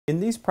In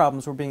these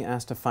problems, we're being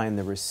asked to find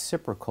the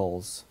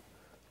reciprocals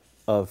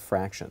of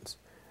fractions.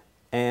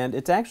 And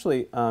it's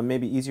actually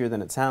maybe easier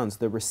than it sounds.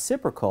 The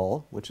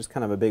reciprocal, which is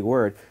kind of a big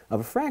word, of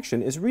a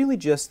fraction is really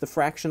just the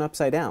fraction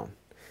upside down.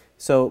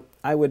 So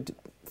I would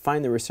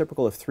find the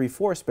reciprocal of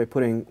 3/4 by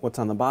putting what's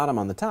on the bottom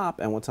on the top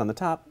and what's on the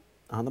top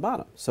on the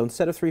bottom. So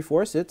instead of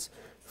 3/4, it's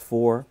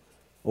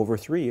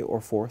 4/3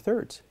 or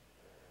 4/3.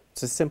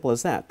 It's as simple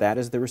as that. That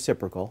is the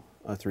reciprocal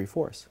of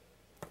 3/4.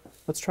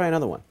 Let's try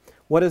another one.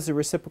 What is the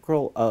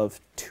reciprocal of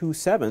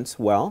 2/7?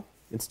 Well,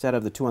 instead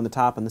of the 2 on the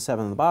top and the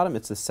 7 on the bottom,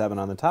 it's the 7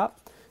 on the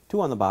top,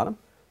 2 on the bottom,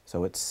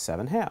 so it's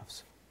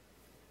 7/2.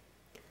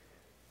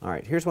 All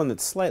right, here's one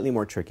that's slightly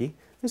more tricky.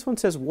 This one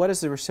says, what is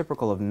the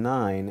reciprocal of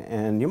 9?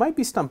 And you might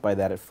be stumped by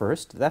that at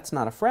first. That's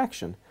not a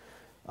fraction.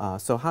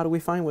 So how do we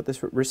find what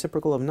this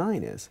reciprocal of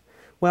 9 is?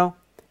 Well,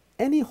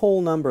 any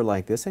whole number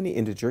like this, any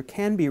integer,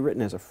 can be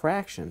written as a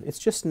fraction. It's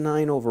just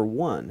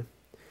 9/1.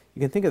 You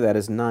can think of that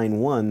as 9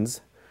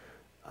 ones,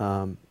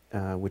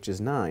 which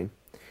is 9.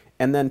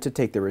 And then to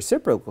take the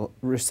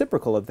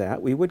reciprocal of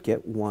that, we would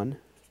get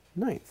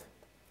 1/9.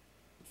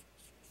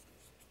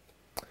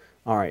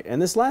 All right,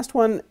 and this last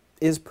one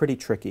is pretty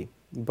tricky,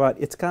 but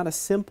it's got a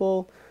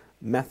simple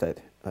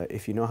method.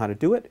 If you know how to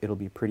do it, it'll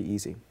be pretty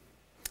easy.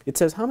 It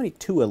says how many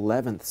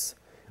 2/11ths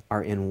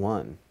are in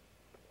 1?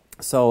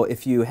 So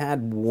if you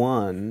had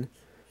 1,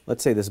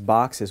 let's say this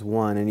box is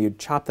 1, and you'd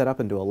chop that up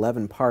into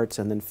 11 parts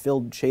and then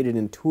shaded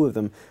in 2 of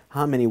them,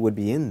 how many would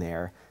be in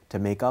there to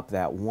make up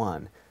that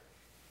 1?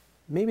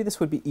 Maybe this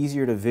would be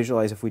easier to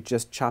visualize if we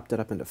just chopped it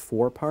up into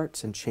 4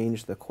 parts and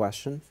changed the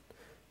question.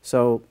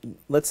 So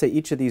let's say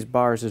each of these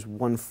bars is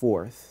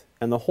 1/4,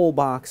 and the whole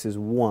box is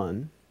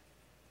 1.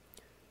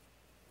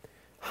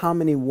 How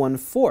many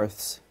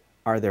 1/4ths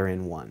are there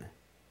in 1?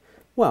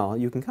 Well,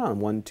 you can count them,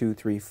 1, 2,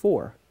 3,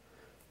 4.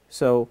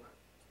 So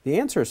the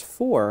answer is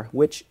 4,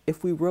 which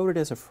if we wrote it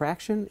as a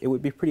fraction, it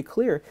would be pretty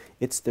clear.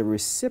 It's the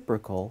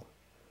reciprocal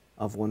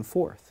of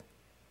 1/4.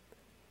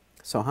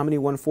 So how many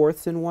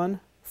 1/4ths in 1?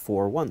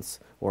 4 once,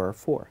 or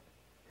 4.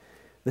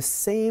 The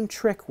same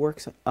trick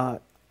works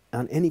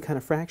on any kind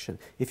of fraction.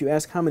 If you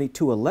ask how many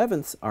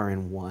 2/11ths are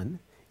in 1,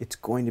 it's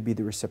going to be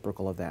the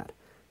reciprocal of that.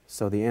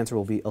 So the answer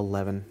will be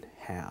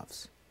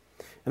 11/2.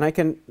 And I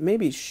can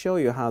maybe show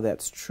you how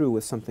that's true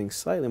with something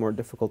slightly more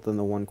difficult than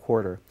the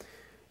 1/4.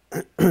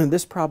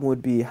 This problem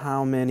would be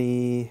how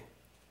many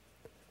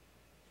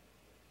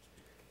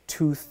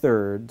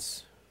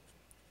 2/3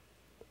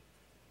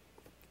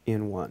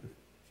 in 1?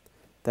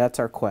 That's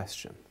our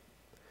question.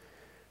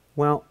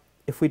 Well,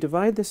 if we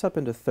divide this up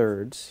into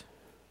thirds,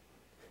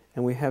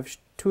 and we have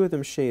 2 of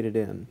them shaded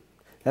in,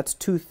 that's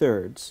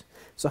 2/3.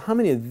 So how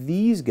many of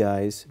these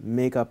guys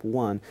make up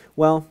 1?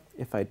 Well,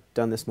 if I'd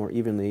done this more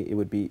evenly, it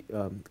would be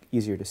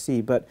easier to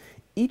see. But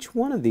each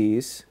one of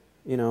these,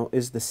 you know,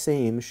 is the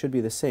same, should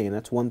be the same.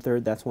 That's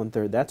 1/3, that's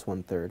 1/3, that's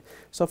 1/3.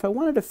 So if I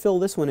wanted to fill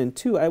this one in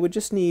too, I would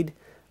just need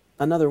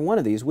another one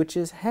of these, which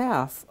is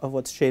half of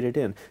what's shaded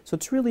in. So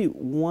it's really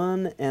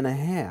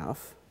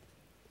 1.5.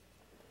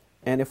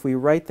 And if we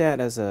write that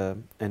as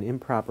an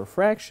improper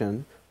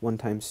fraction, 1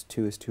 times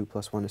 2 is 2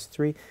 plus 1 is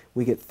 3,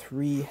 we get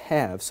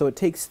 3/2. So it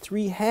takes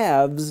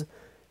 3/2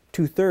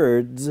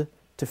 2/3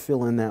 to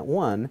fill in that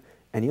 1,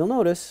 and you'll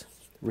notice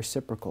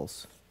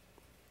reciprocals.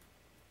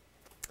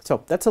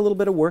 So that's a little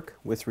bit of work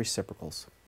with reciprocals.